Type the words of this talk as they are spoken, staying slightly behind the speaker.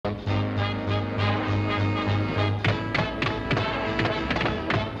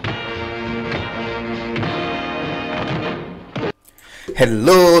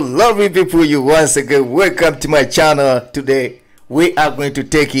Hello, lovely people. You once again welcome to my channel. Today we are going to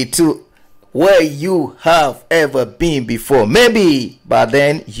take you to where you have ever been before. Maybe but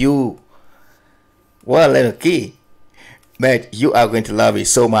then you were a little kid, but you are going to love it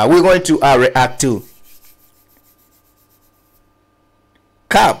so much. We're going to react to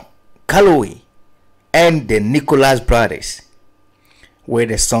Calloway and the Nicholas Brothers with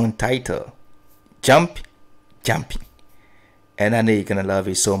the song title Jumpin'. And I know you're gonna love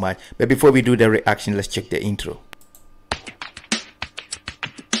it so much. But before we do the reaction, let's check the intro.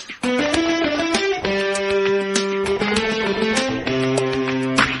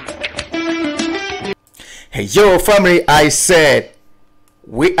 Hey yo family, I said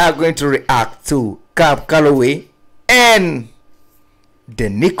we are going to react to Calloway and the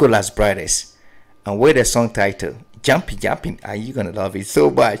Nicholas Brothers and with the song title Jumpin'. Are you gonna love it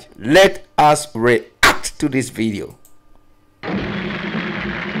so much? Let us react to this video. Oh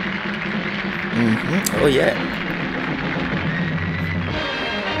yeah,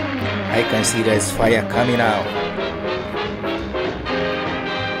 I can see there's fire coming out.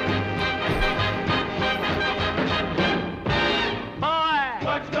 Boy,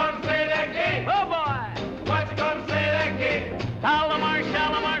 what's gonna play that game? Oh boy, what's gonna play that game?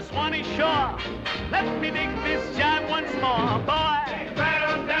 Shalimar, Swanee Shore. Let me dig this jive once more, boy. Right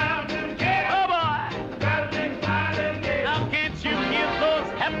on down to the gate. Oh boy, gotta take time and game. Now can't you hear those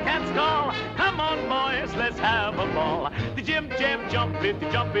hepcats call? Come on, boys, let's have a ball. The Jim Jam Jumpin', the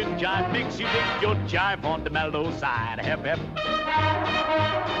Jumpin' Jive makes you dig your jive on the mellow side. Hep, hep.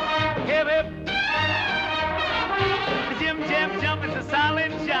 Hip, hip. The Jim Jam Jump is a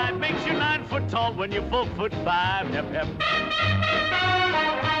silent jive. Makes you 9 foot tall when you're 4'5". Hep, hep.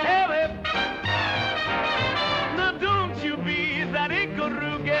 Hip, hip. Now don't you be that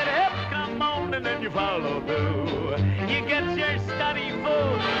inkaroo. Get hip, come on, and then you follow through. You get your study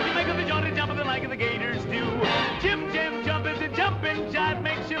full. You make up the joint and jump like the Gators do. Jim Jam Jump is a jumping jive.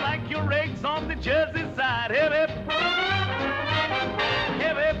 Makes you like your eggs on the Jersey side. Hip, hip.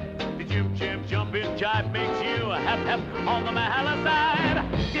 Hip, hip. The Jim Jam Jumping Jive makes you hep, hep on the Mahala side.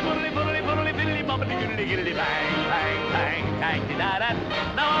 Diddly, boodly, boodly, biddly, bumpity, giddly, giddly, bang, bang, bang, bang, da, da.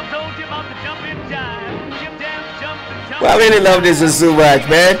 Now I've told you about the jumping jive. Jim Jam Jumping. Well, I really love this one so much,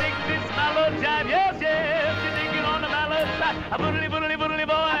 man. Yes, yes, you dig it on the Mahala side. A boodly, boodly, boodly,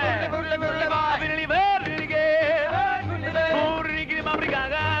 boy.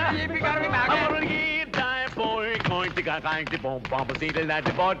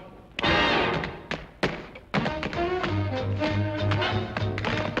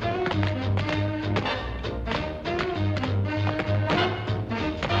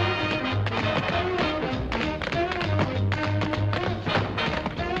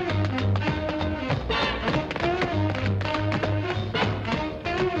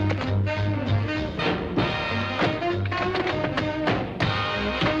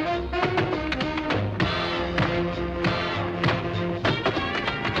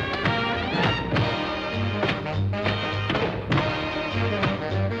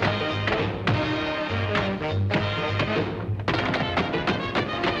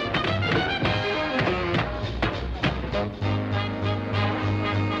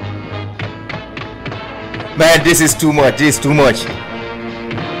 Man, this is too much. This is too much.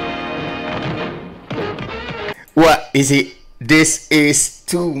 What is it? This is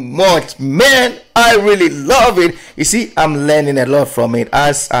too much, man. I really love it. You see, I'm learning a lot from it.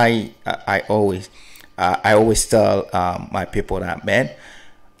 As I always tell my people that, man,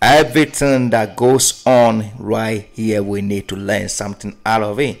 everything that goes on right here, we need to learn something out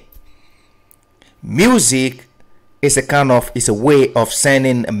of it. Music is a way of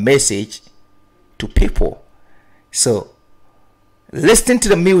sending a message to people. So listening to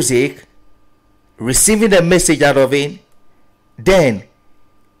the music, receiving the message out of it, then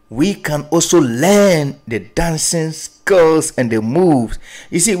we can also learn the dancing skills and the moves.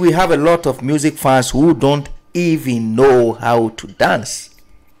 You see, we have a lot of music fans who don't even know how to dance.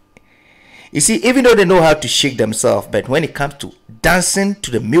 You see, even though they know how to shake themselves, but when it comes to dancing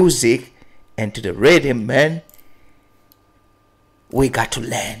to the music and to the rhythm, man, we got to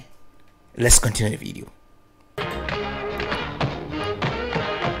learn. Let's continue the video.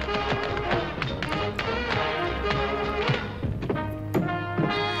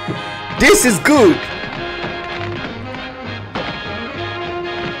 This is good.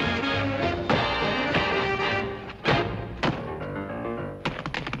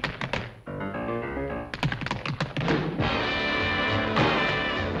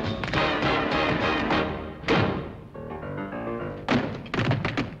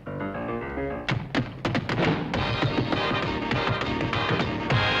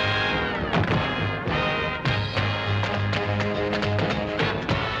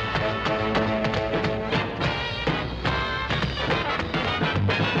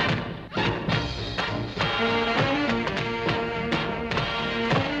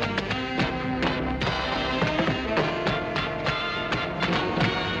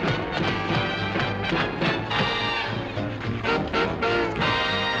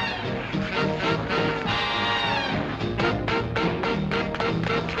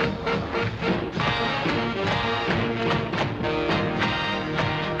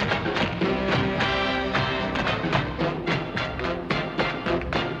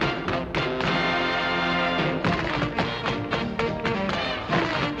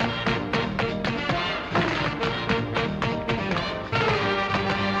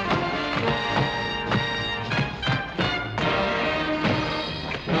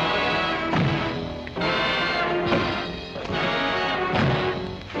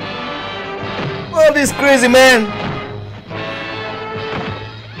 is crazy, man.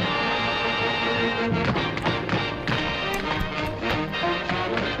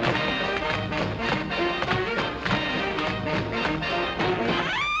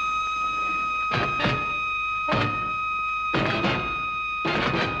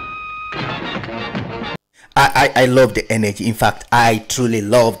 I love the energy. In fact, I truly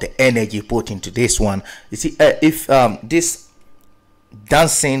love the energy put into this one. You see, if this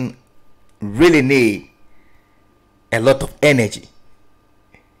dancing really need a lot of energy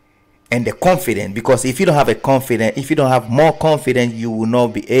and the confidence, because if you don't have a confidence, if you don't have more confidence, you will not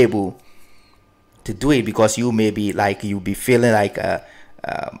be able to do it, because you may be like, you'll be feeling like that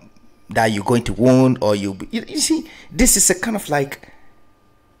you're going to wound, or you see, this is a kind of like,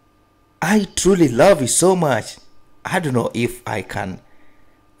 I truly love it so much. I don't know if I can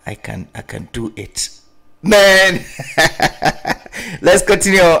do it, man. Let's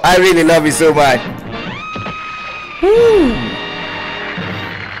continue. I really love it so much. Woo.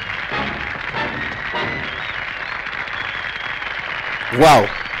 Wow,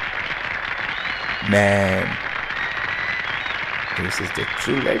 man, this is the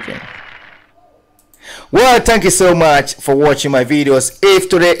true legend. Well, thank you so much for watching my videos. If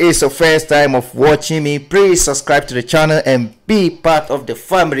today is your first time of watching me, please subscribe to the channel and be part of the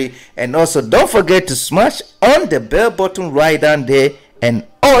family. And also don't forget to smash on the bell button right down there, and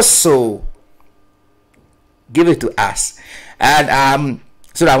also give it to us, and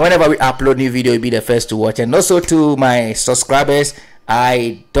so that whenever we upload new video, you'll be the first to watch. And also to my subscribers,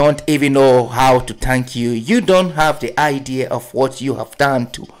 I don't even know how to thank you. You don't have the idea of what you have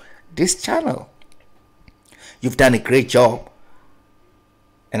done to this channel. You've done a great job,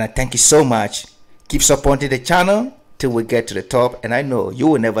 and I thank you so much. Keep supporting the channel till we get to the top, and I know you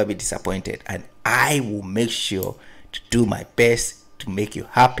will never be disappointed, and I will make sure to do my best to make you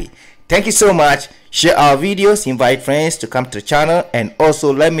happy. Thank you so much. Share our videos, invite friends to come to the channel, and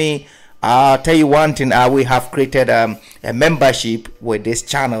also let me tell you one thing. We have created a membership with this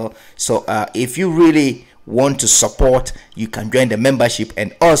channel, so if you really want to support, you can join the membership.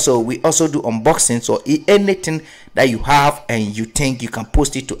 And also we also do unboxing, so anything that you have and you think you can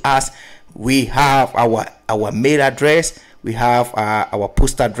post it to us, we have our mail address, we have our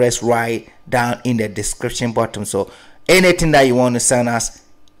post address right down in the description bottom. So anything that you want to send us,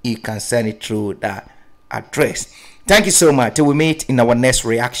 you can send it through that address. Thank you so much. Till we meet in our next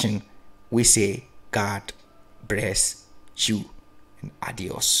reaction, we say God bless you and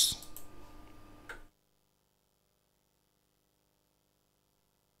adios.